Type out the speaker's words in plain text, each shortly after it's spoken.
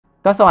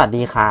ก็สวัส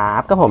ดีครั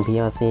บก็ผม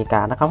POC ก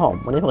ารนะครับผม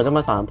วันนี้ผมจะม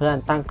าสอนเพื่อน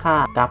ตั้งค่า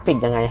กราฟิก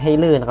ยังไงให้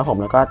ลื่นนะครับผม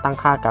แล้วก็ตั้ง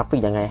ค่ากราฟิ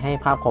กยังไงให้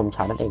ภาพคม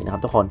ชัดนั่นเองนะครั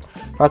บทุกคน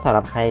ก็สำห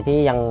รับใครที่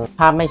ยัง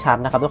ภาพไม่ชัด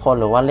นะครับทุกคน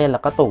หรือว่าเล่นแล้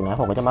วก็ตุ่งนะ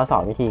ผมก็จะมาสอ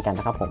นวิธีกัน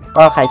นะครับผม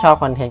ก็ใครชอบ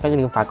คอนเทนต์ก็อย่า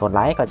ลืมฝากกดไล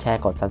ค์กดแชร์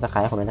กด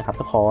Subscribe ผมด้วยนะครับ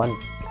ทุกคน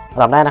เ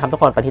ราได้นะครับทุก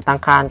คนไปที่ตั้ง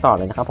ค่าต่อ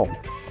เลยนะครับผม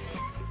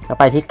แล้ว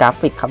ไปที่กรา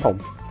ฟิกครับผม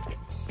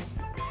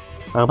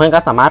เพื่อนก็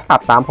สามารถปรั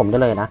บตามผมได้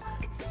เลยนะ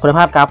คุณภ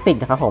าพกราฟิก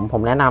นะครับผ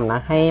มแนะนำนะ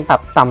ให้ปรั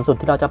บต่ำสุด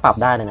ที่เราจะปรับ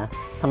ได้เลยนะ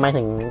ทำไม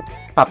ถึง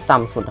ปรับต่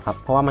ำสุดนะครับ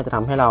เพราะว่ามันจะท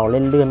ำให้เราเ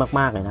ล่นลื่น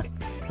มากๆเลยนะ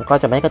แล้วก็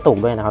จะไม่กระตุก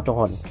ด้วยนะครับทุก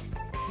คน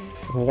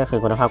นี่ก็คือ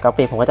คุณภาพกรา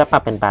ฟิกผมก็จะปรั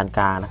บเป็นปานก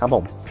ลางนะครับผ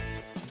ม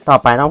ต่อ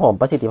ไปนะผม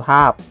ประสิทธิภ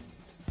าพ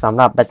สำ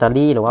หรับแบตเตอ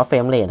รี่หรือว่าเฟร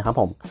มเรทนะครับ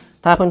ผม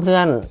ถ้าเพื่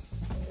อน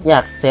ๆอยา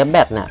กเซฟแบ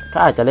ตเนี่ยก็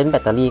อาจจะเล่นแบ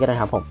ตเตอรี่ก็ได้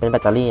ครับผมเป็นแบ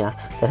ตเตอรี่นะ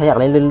แต่ถ้าอยาก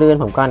เล่นลื่น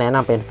ๆผมก็แนะน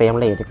ำเป็นเฟรม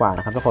เรทดีกว่าน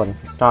ะครับทุกคน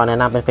ก็แนะ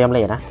นำเป็นเฟรมเร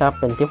ทนะถ้า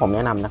เป็นที่ผมแน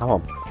ะนำนะครับผ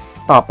ม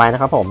ต่อไปนะ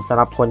ครับผมสำ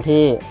หรับคน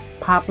ที่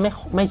ภาพ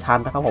ไม่ชัด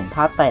นะครับผมภ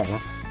าพแตกน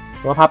ะ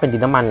หรือว่าภาพเป็นดิ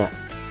นน้ำมันเนี่ย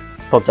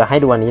ผมจะให้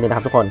ดูอันนี้เลยนะค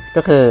รับทุกคน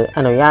ก็คืออ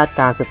นุญาต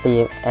การสตรี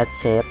มแอดเ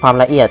ชฟความ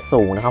ละเอียด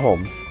สูงนะครับผม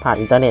ผ่าน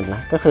อินเทอร์เน็ตน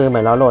ะก็คือเหมื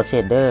อนเราโหลดเช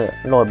ดเดอร์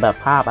โหลดแบบ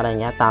ภาพอะไร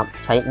เงี้ยตาม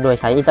ใช้อิ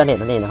นเทอร์เน็ต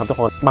นั่นเองนะครับทุก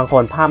คนบางค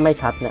นภาพไม่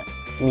ชัดเนี่ย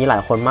มีหลา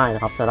ยคนมากน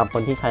ะครับสำหรับค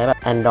นที่ใช้แบบ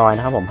Android น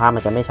ะครับผมภาพมั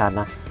นจะไม่ชัด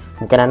นะผ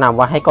มก็แนะนำ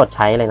ว่าให้กดใ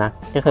ช้เลยนะ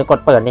ก็คือกด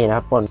เปิดนี่นะค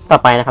รับคนต่อ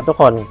ไปนะครับทุก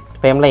คน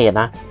เฟรมเรท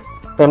นะ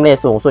เฟรมเรท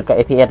สูงสุดกับ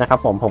FPS นะครับ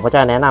ผมก็จ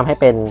ะแนะนำให้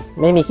เป็น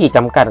ไม่มีขีดจ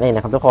ำกัดเลยน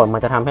ะครับทุกคนมั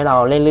นจะทำให้เรา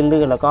เล่น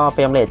ลื่นๆแล้วก็เฟ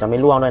รมเรทจะไม่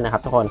ร่วงด้วยนะครั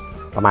บทุกคน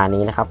ประมาณ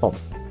นี้นะครับผม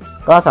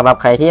ก็สำหรับ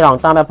ใครที่ลอง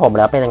ตั้งแบบผมแ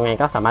ล้วเป็นยังไง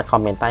ก็สามารถคอ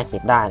มเมนต์ใต้คลิ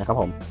ปได้นะครับ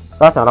ผม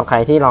ก็สำหรับใคร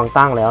ที่ลอง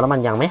ตั้งแล้วมั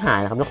นยังไม่หาย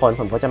นะครับทุกคน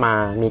ผมก็จะมา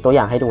มีตัวอ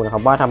ย่างให้ดูนะครั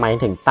บว่าทำไม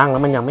ถึงตั้งแล้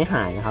วมันยังไม่ห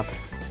ายนะครับ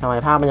ทำไม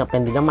ภาพมันยังเป็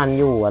นดินน้ำมัน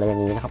อยู่อะไรอย่า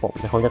งนี้นะครับผม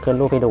จะขึ้น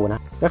รูปให้ดูนะ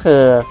ก็คื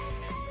อ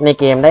ใน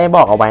เกมได้บ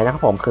อกเอาไว้นะครั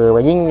บผมคือว่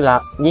ายิ่ง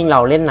เรา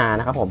เล่นนาน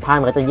นะครับผมภาพ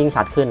มันก็จะยิ่ง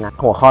ชัดขึ้นนะ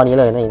หัวข้อนี้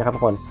เลยนี่นะครับ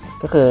ทุกคน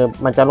ก็คือ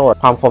มันจะโหลด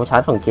ความคมชั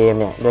ดของเกม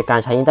เนี่ยโดยการ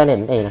ใช้อินเทอร์เน็ต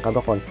นั่นเองนะครับ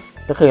ทุกคน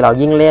ก็คือเรา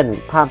ยิ่งเล่น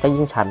ภาพก็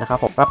ยิ่งชัดนะครับ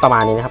ผมก็ประมา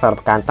ณนี้นะครับสำหรั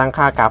บการตั้ง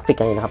ค่ากราฟิก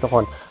กันเองนะครับทุกค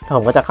นผ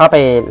มก็จะเข้าไป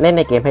เล่นใ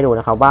นเกมให้ดู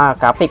นะครับว่า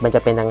กราฟิกมันจ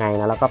ะเป็นยังไง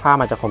นะแล้วก็ภาพ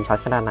มันจะคมชัด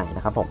ขนาดไหนน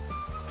ะครับผม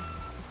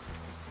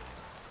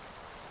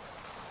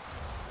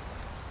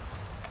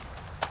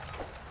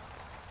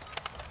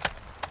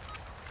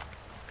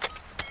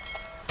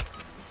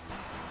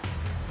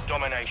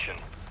Domination.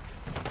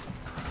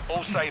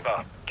 All Saber,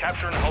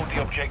 capture and hold the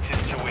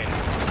objectives to win.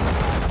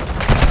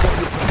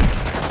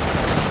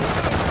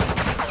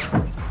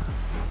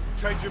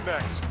 Change your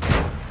backs.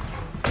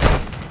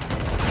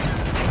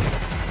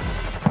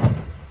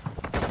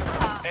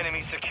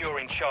 Enemy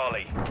securing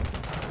Charlie.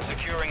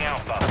 Securing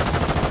Alpha.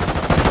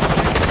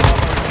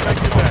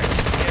 Change your backs.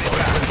 Get it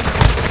back.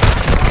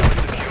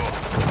 Secure.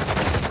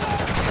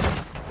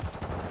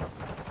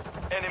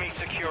 Enemy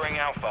securing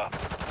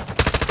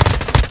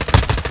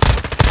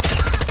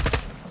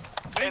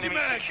Alpha.Enemy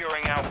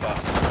securing Alpha.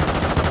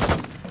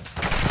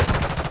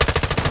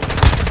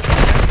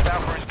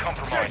 Alpha is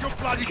compromised.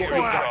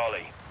 Securing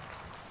Charlie.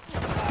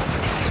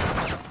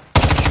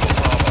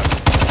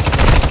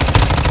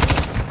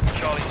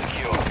 Charlie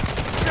secure.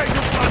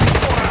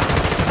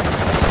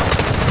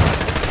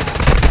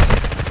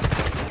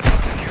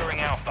 Securing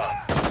Alpha.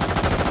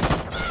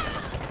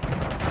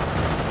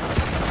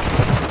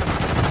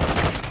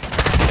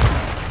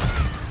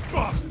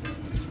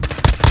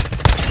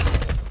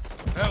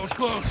 That was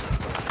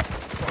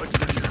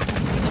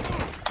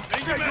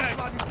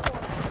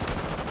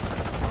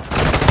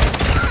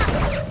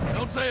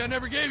close.Don't say I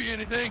never gave you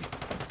anything.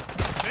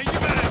 Change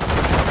your back.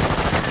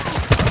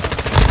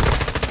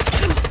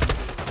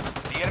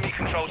 The enemy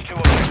controls two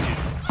objectives.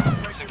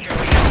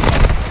 Securing Alpha.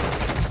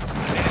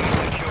 Enemy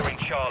securing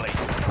Charlie.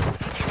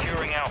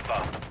 Securing Alpha.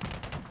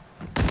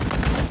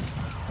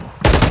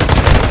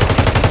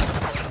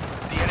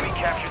 The enemy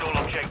captured all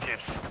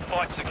objectives.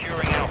 Fight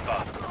securing Alpha.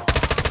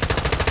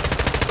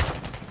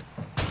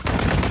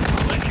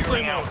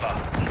 Securing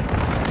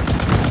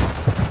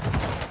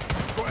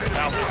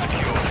Alpha.Alpha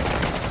secured.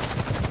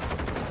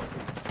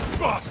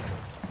 Bust.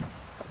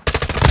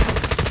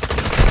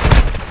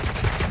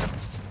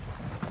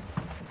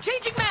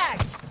 Changing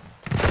mags.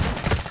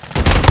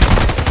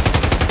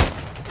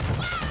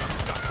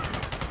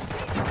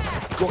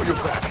 Got your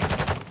back.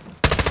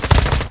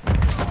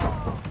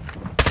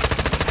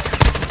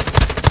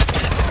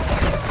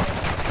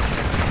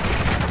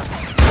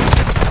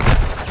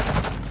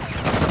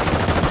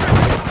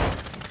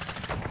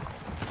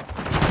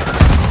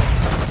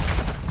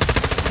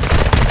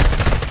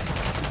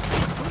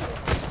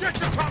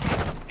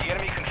 The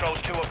enemy controls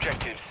two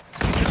objectives.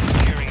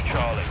 Securing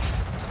Charlie.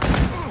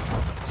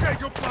 Check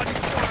your bloody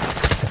fire.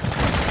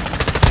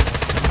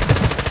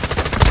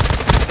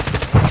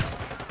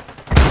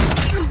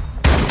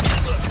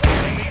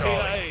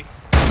 Charlie.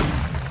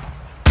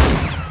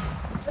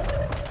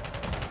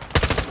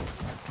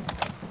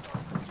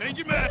 Change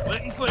your map.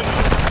 Lit and clear.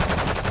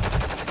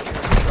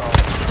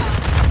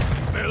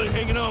 Barely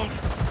hanging on.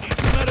 Need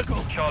some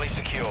medical. Charlie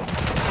secure.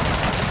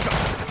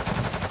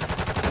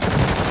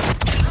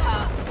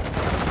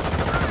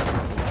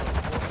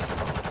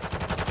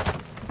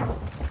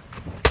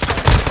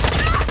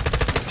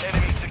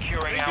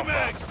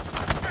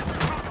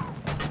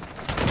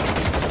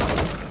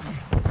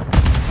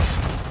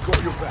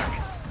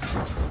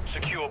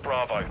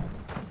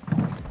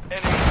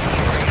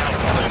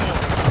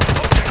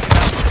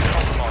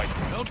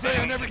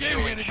 I never gave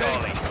you anything.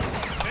 Charlie.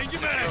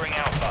 Securing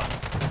Alpha.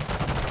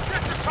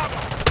 Get your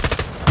cover.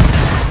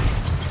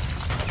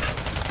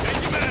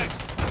 Changing mags.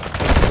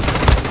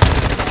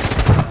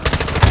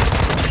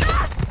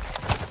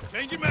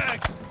 Changing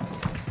mags.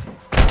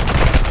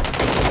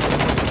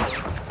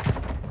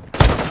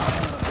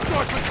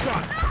 Sniper's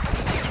gun.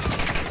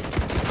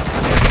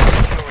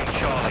 Securing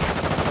Charlie.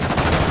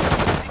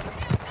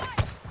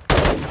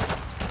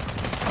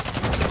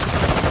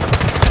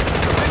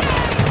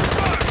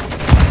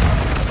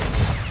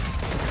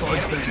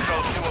 Enemy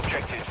controls 2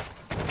 objectives.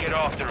 Get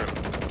after him.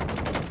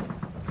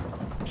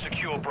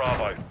 Secure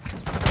Bravo.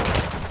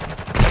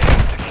 Enemy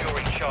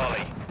securing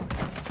Charlie.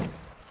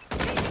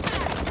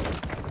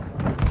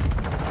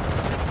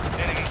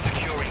 Enemy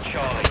securing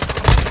Charlie.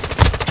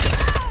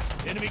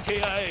 Enemy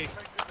KIA.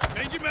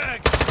 Change your mag.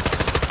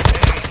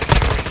 Enemy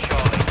securing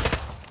Charlie.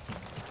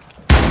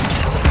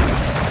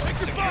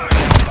 Securing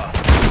Alpha.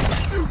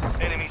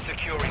 Enemy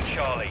securing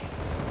Charlie.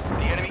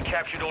 The enemy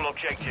captured all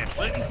objectives.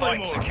 Fight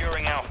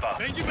securing Alpha.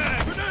 Change your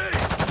mag. Grenade.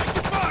 Take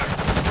your fire.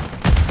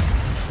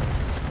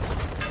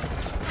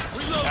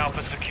 Reload.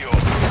 Alpha secure.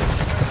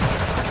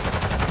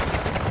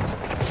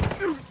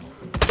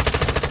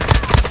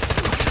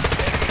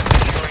 Enemy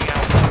securing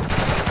Alpha.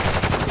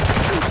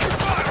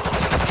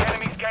 The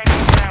enemy's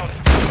gaining ground.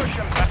 Push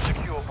them back.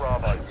 Secure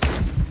Bravo.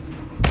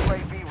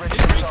 UAV ready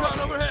to recon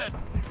overhead.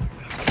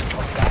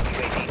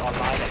 UAV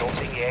online and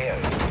orbiting the AO.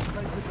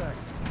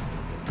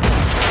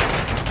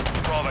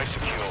 Bravo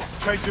secure.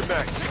 Change your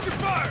mags. Take your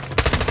fire.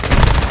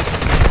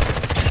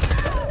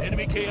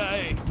 Enemy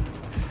KIA.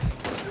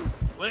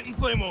 Letting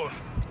Claymore.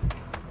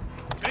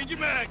 Change your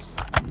mags.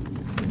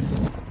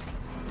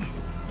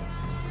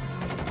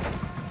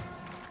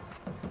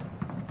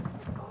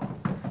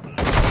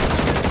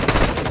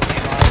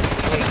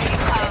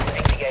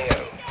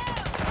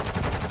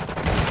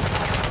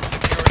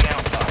 Securing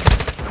Alpha.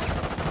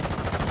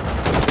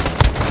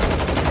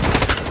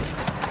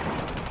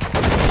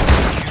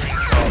 Securing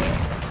Charlie.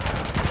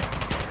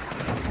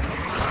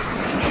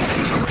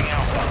 Securing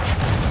Alpha.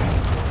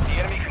 The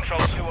enemy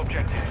controls 2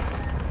 objectives.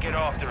 Get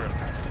after him.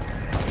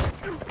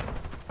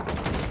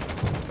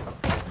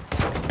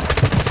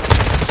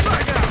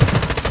 Flag out!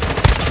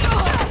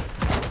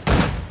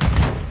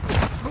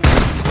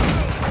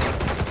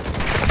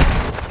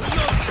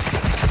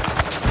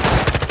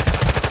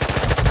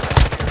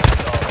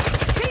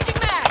 Changing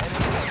mags.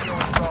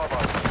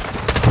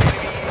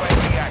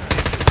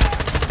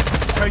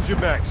 Change your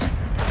mags.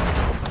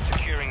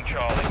 Securing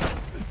Charlie.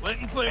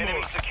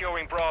 Enemy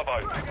securing Bravo.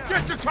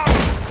 Get your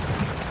cover!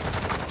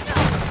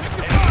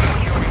 Enemy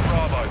securing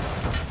Bravo.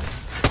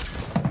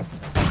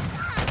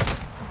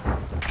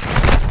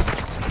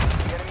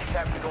 The enemy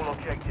captured all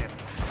objectives.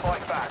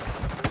 Fight back.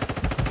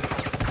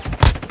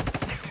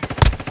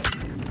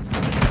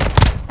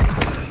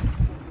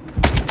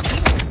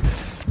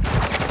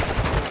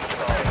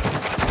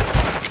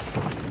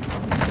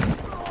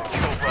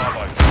 Secure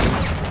Bravo.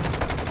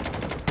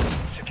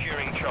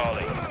 Securing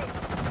Charlie.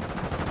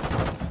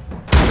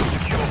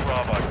 Secure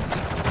Bravo.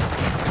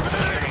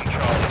 Securing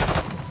Charlie.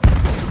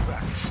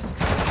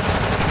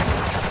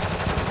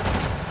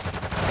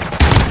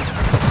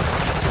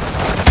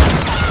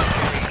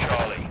 Securing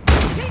Charlie.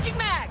 Changing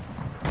mags.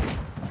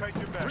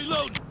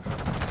 Reload.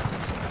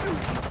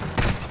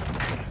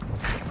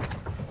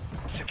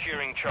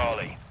 Securing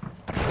Charlie.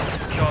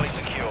 Charlie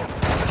secure.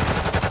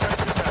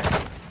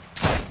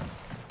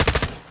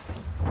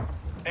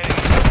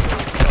 Enemy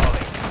securing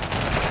Charlie.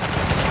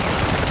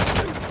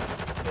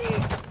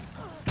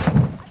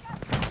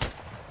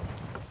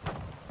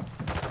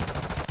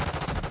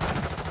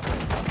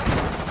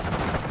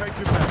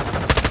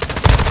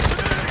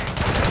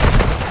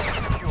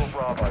 Secure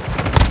Bravo.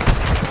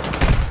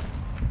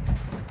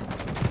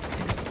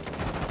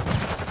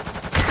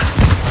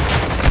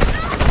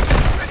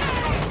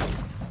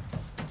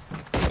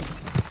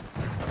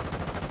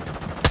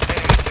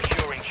 Enemy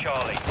securing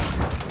Charlie.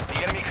 The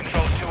enemy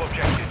controls 2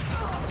 objectives.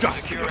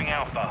 Securing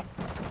Alpha.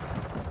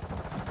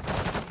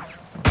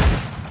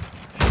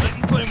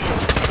 Letting Claymore.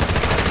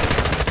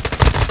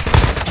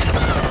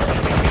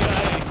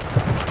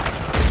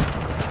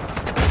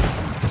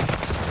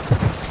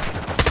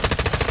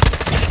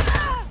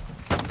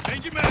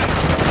 Change your man.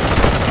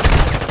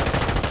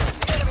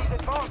 The enemy's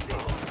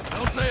advancing.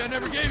 Don't say I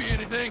never gave you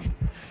anything.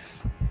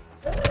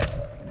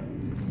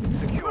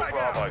 Secure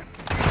Bravo.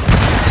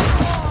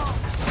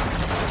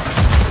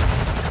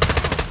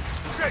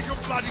 Change your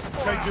bloody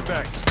fire. Change your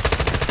mags.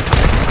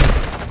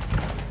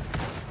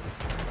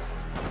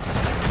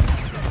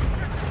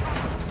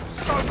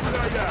 Stun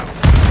grenade out.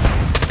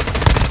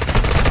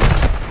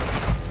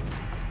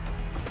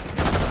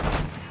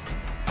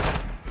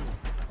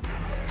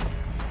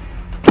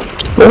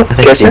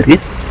 कैसे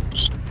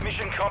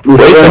Mission complete.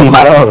 वही तो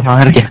मारा होगा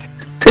मार गया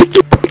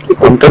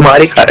हम तो मार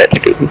ही खा रहे थे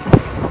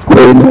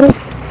कोई ना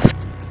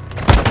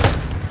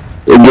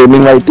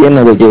गेमिंग आईटी है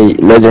ना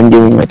देखिए लेजेंड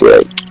गेमिंग आईटी है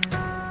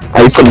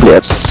आईफोन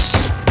प्लेयर्स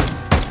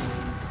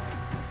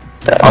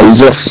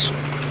आइजर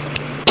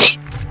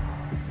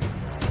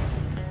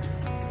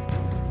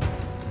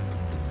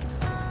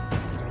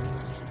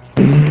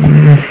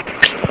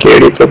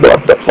จะบอก